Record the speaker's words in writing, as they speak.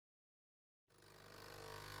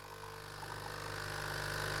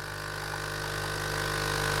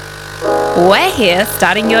We're here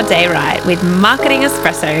starting your day right with Marketing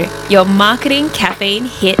Espresso, your marketing caffeine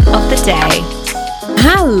hit of the day.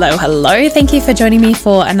 Hello. Thank you for joining me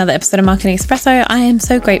for another episode of Marketing Espresso. I am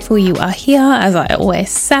so grateful you are here, as I always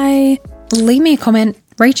say. Leave me a comment,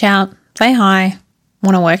 reach out, say hi.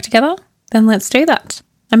 Want to work together? Then let's do that.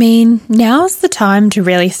 I mean, now's the time to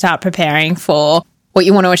really start preparing for what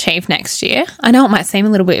you want to achieve next year. I know it might seem a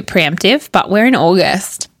little bit preemptive, but we're in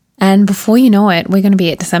August, and before you know it, we're going to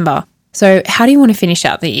be at December. So how do you want to finish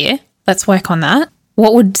out the year? Let's work on that.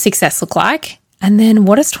 What would success look like? And then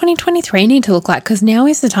what does 2023 need to look like? Because now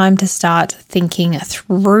is the time to start thinking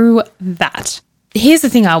through that. Here's the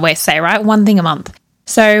thing I always say, right? One thing a month.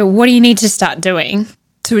 So what do you need to start doing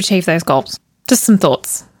to achieve those goals? Just some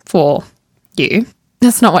thoughts for you.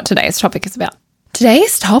 That's not what today's topic is about.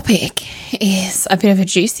 Today's topic is a bit of a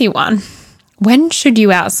juicy one. When should you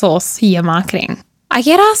outsource your marketing? I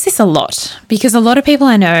get asked this a lot because a lot of people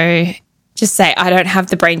I know just say, I don't have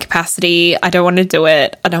the brain capacity, I don't want to do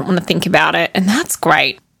it, I don't want to think about it. And that's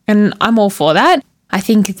great. And I'm all for that. I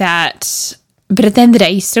think that, but at the end of the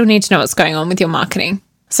day, you still need to know what's going on with your marketing.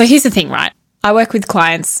 So here's the thing, right? I work with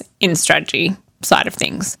clients in the strategy side of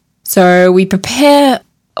things. So we prepare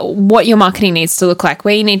what your marketing needs to look like,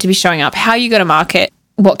 where you need to be showing up, how you go to market,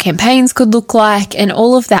 what campaigns could look like, and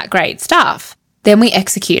all of that great stuff. Then we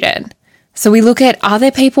execute it. So we look at, are there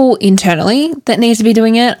people internally that need to be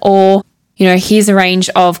doing it? Or, here's a range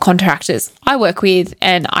of contractors I work with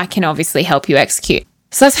and I can obviously help you execute.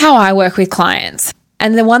 So that's how I work with clients.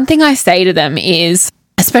 And the one thing I say to them is,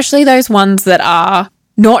 especially those ones that are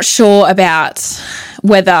not sure about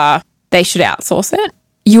whether they should outsource it,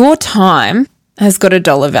 your time has got a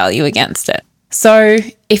dollar value against it. So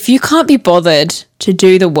if you can't be bothered to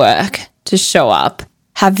do the work, to show up,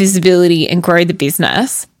 have visibility and grow the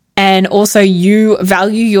business, and also you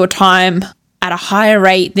value your time at a higher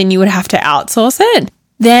rate than you would have to outsource it,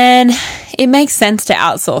 then it makes sense to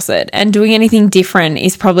outsource it. And doing anything different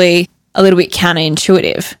is probably a little bit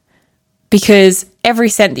counterintuitive because every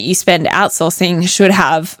cent that you spend outsourcing should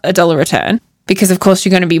have a dollar return because, of course,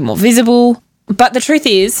 you're going to be more visible. But the truth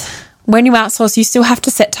is, when you outsource, you still have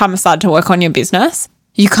to set time aside to work on your business.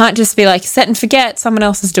 You can't just be like, set and forget, someone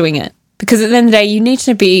else is doing it. Because at the end of the day, you need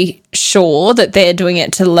to be sure that they're doing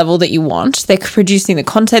it to the level that you want. They're producing the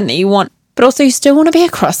content that you want, but also you still want to be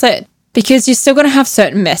across it because you're still going to have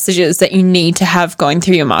certain messages that you need to have going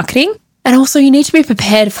through your marketing. And also you need to be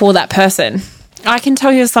prepared for that person. I can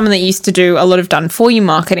tell you as someone that used to do a lot of done for you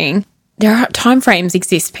marketing, there are timeframes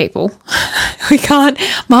exist, people.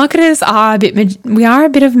 Marketers are we are a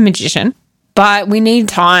bit of a magician, but we need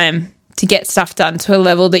time to get stuff done to a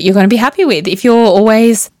level that you're going to be happy with. If you're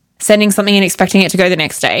always sending something and expecting it to go the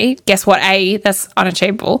next day, guess what? A, that's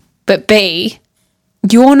unachievable. But B,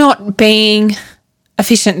 you're not being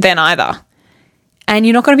efficient then either. And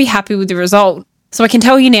you're not going to be happy with the result. So I can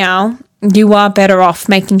tell you now, you are better off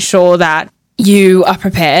making sure that you are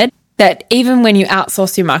prepared, that even when you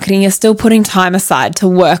outsource your marketing, you're still putting time aside to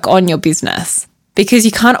work on your business because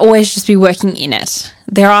you can't always just be working in it.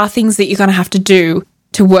 There are things that you're going to have to do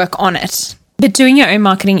to work on it. But doing your own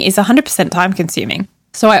marketing is 100% time consuming.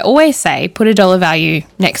 So I always say, put a dollar value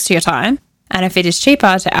next to your time. And if it is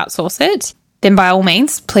cheaper to outsource it, then by all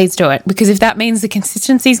means, please do it. Because if that means the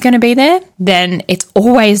consistency is going to be there, then it's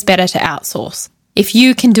always better to outsource. If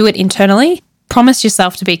you can do it internally, promise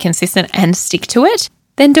yourself to be consistent and stick to it,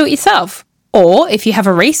 then do it yourself. Or if you have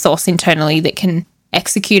a resource internally that can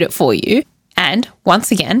execute it for you, and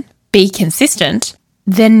once again, be consistent,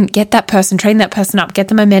 then get that person, train that person up, get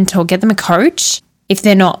them a mentor, get them a coach. If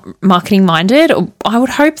they're not marketing minded, I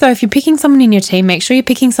would hope though, if you're picking someone in your team, make sure you're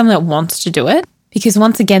picking someone that wants to do it because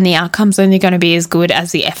once again, the outcome's only going to be as good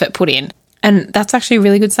as the effort put in. And that's actually a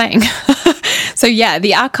really good saying. So yeah,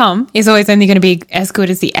 the outcome is always only going to be as good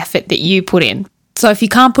as the effort that you put in. So if you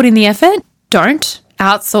can't put in the effort, don't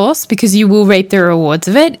outsource because you will reap the rewards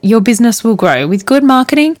of it. Your business will grow. With good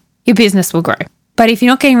marketing, your business will grow. But if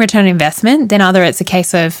you're not getting return on investment, then either it's a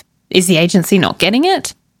case of, is the agency not getting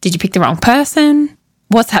it? Did you pick the wrong person?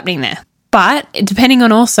 What's happening there? But depending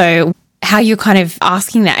on also how you're kind of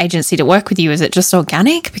asking that agency to work with you, is it just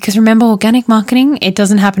organic? Because remember, organic marketing, it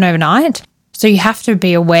doesn't happen overnight. So you have to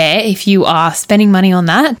be aware if you are spending money on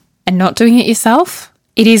that and not doing it yourself,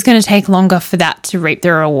 it is going to take longer for that to reap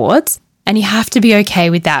the rewards. And you have to be okay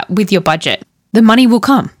with that, with your budget. The money will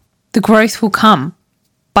come, the growth will come,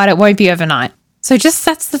 but it won't be overnight. So just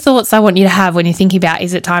that's the thoughts I want you to have when you're thinking about,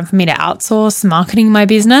 is it time for me to outsource marketing my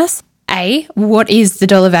business? A, what is the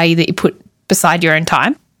dollar value that you put beside your own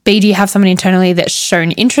time? B, do you have someone internally that's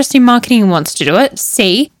shown interest in marketing and wants to do it?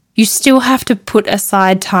 C, You still have to put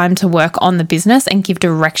aside time to work on the business and give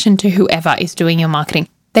direction to whoever is doing your marketing.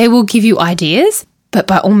 They will give you ideas, but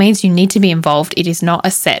by all means, you need to be involved. It is not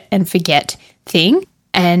a set and forget thing.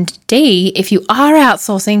 And D, if you are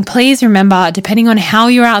outsourcing, please remember, depending on how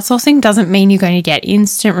you're outsourcing doesn't mean you're going to get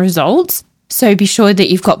instant results. So be sure that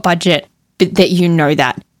you've got budget, but that you know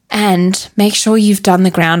that. And make sure you've done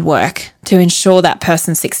the groundwork to ensure that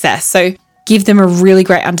person's success. So give them a really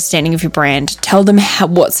great understanding of your brand. Tell them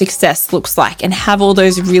what success looks like and have all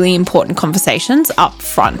those really important conversations up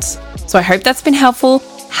front. So I hope that's been helpful.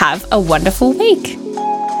 Have a wonderful week.